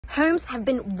Homes have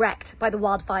been wrecked by the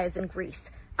wildfires in Greece.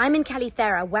 I'm in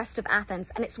Kalithera, west of Athens,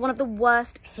 and it's one of the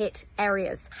worst hit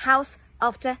areas. House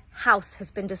after house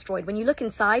has been destroyed. When you look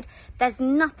inside, there's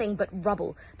nothing but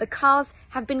rubble. The cars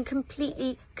have been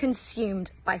completely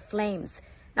consumed by flames.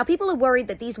 Now, people are worried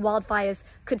that these wildfires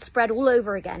could spread all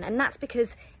over again, and that's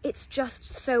because it's just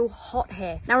so hot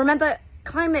here. Now, remember,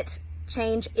 climate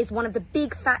change is one of the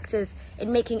big factors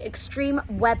in making extreme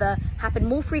weather happen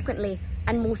more frequently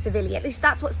and more severely. At least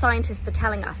that's what scientists are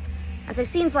telling us. And so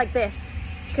scenes like this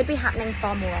could be happening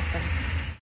far more often.